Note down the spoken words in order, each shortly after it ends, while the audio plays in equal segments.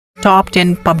Top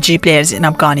 10 PUBG players in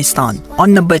Afghanistan.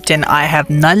 On number 10, I have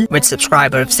Null with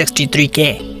subscriber of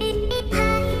 63k.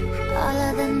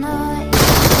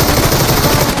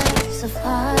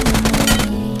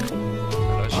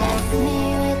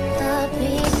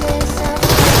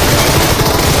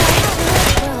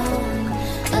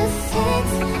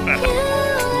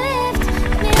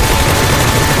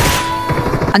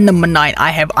 On number 9, I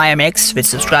have IMX with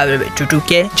subscriber with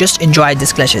 22k. Just enjoy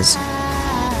these clashes.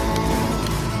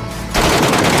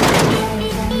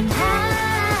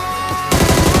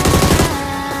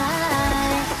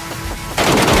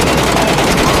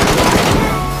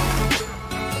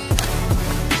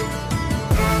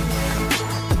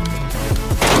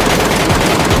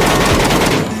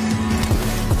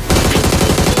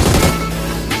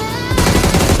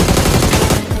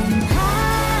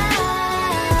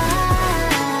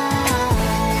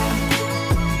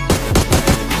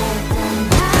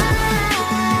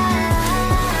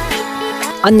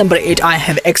 On number 8, I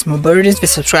have Edrees with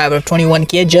subscriber of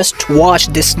 21k. Just watch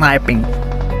this sniping.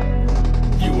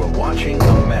 You are watching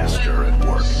a master at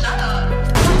work.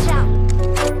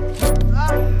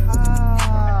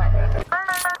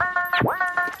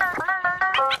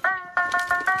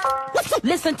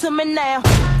 Listen to me now.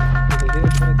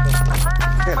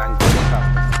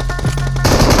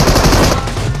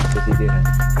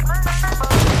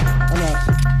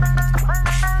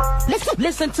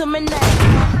 Listen to me now.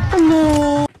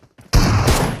 No.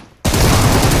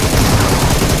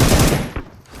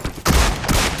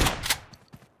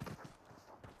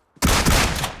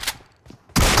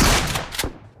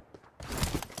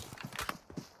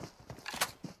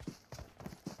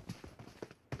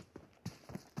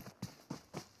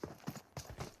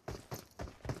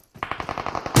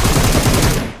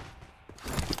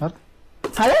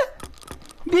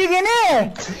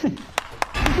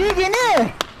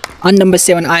 On number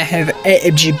 7, I have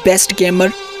Pubg Best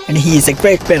Gamer, and he is a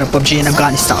great player of PUBG in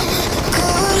Afghanistan.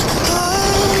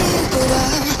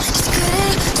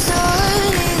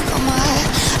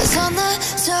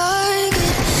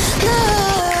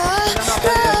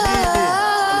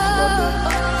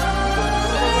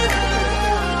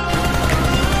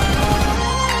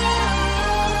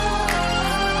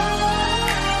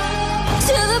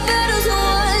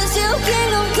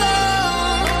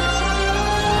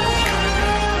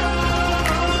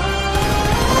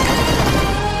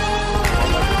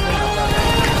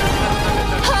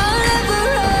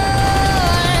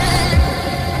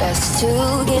 To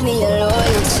give me your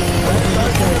loyalty,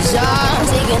 cause I'm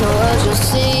taking the world, you'll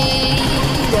see.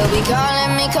 They'll be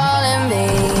calling me,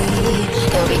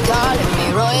 they'll be calling me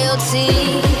royalty.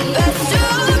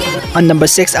 On number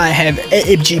 6, I have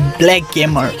Pubg Black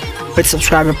Gamer with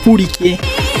subscriber 40k.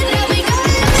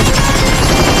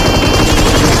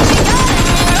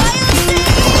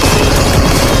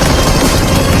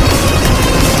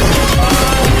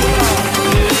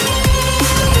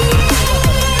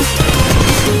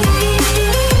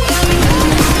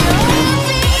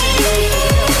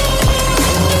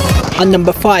 On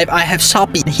number 5, I have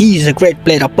Sapi. He is a great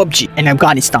player of PUBG in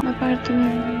Afghanistan.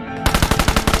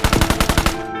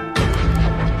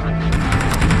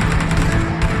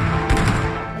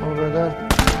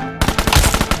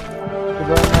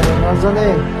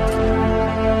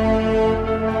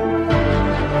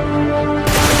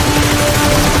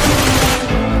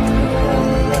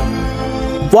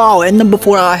 Wow, and number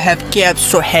 4, I have Cap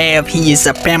Sohaib. He is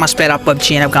a famous player of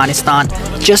PUBG in Afghanistan.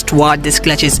 Just watch these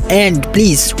clutches and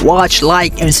please watch,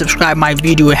 like and subscribe my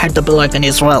video and hit the bell icon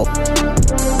as well.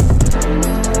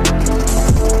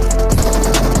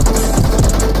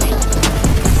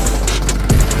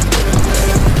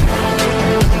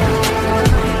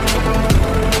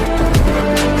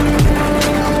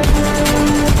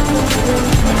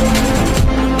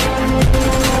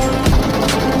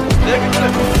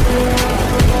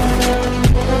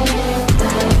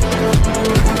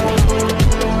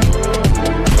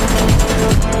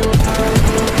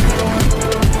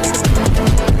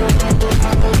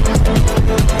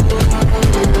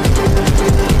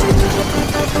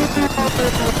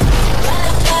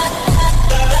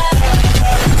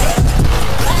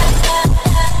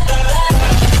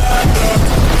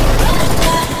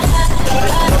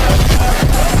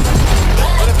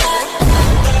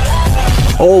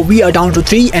 Oh, we are down to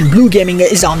 3 and Blue Gaming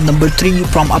is on number 3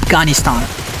 from Afghanistan.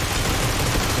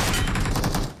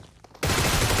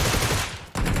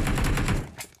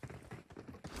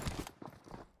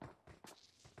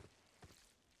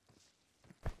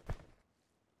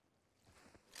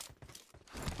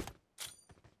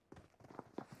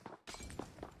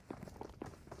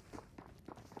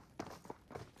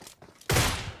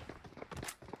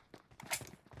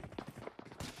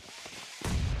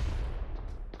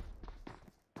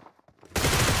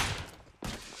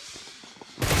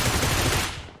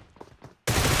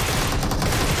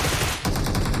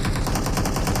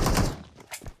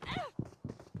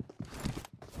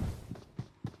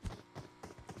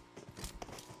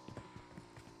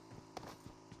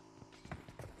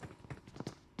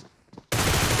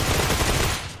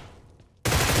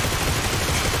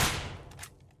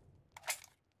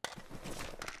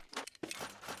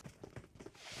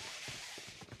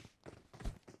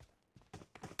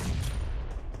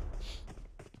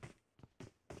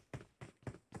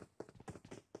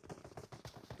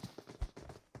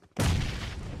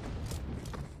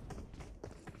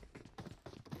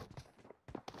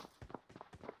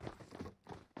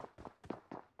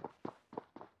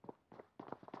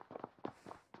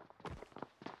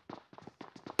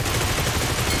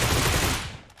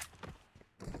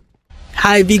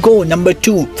 Here we go, number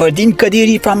 2, Fardeen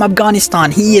Kadiri from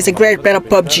Afghanistan. He is a great player of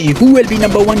PUBG. Who will be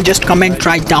number 1? Just comment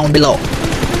right down below.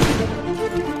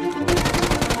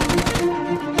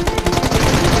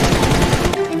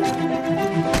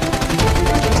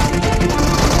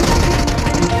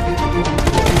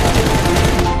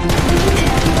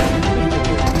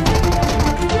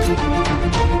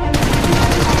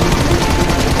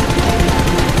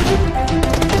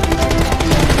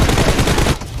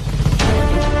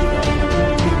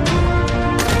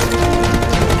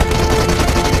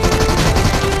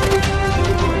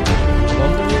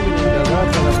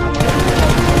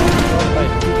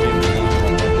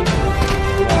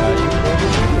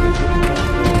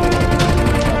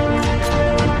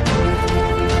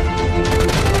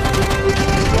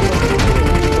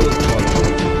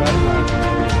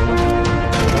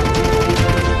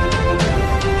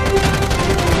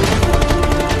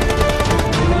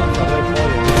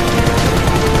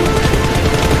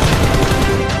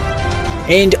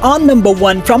 And on number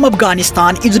 1 from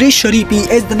Afghanistan, Edrees Sharifi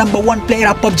is the number 1 player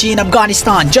of PUBG in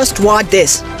Afghanistan. Just watch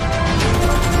this.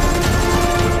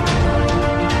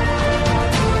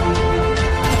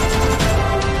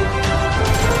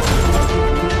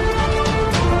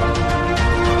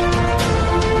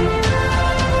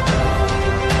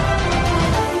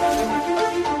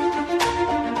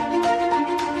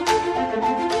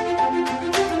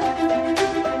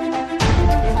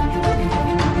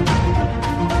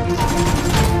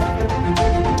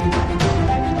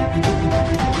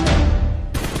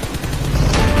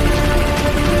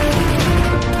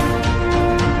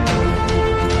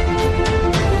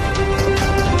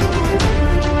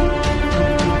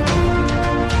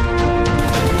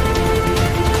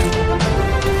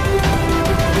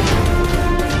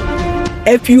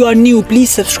 If you are new, please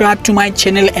subscribe to my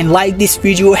channel and like this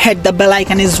video, hit the bell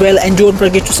icon as well, and don't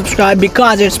forget to subscribe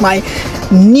because it's my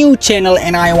new channel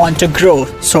and I want to grow.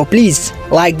 So please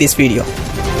like this video.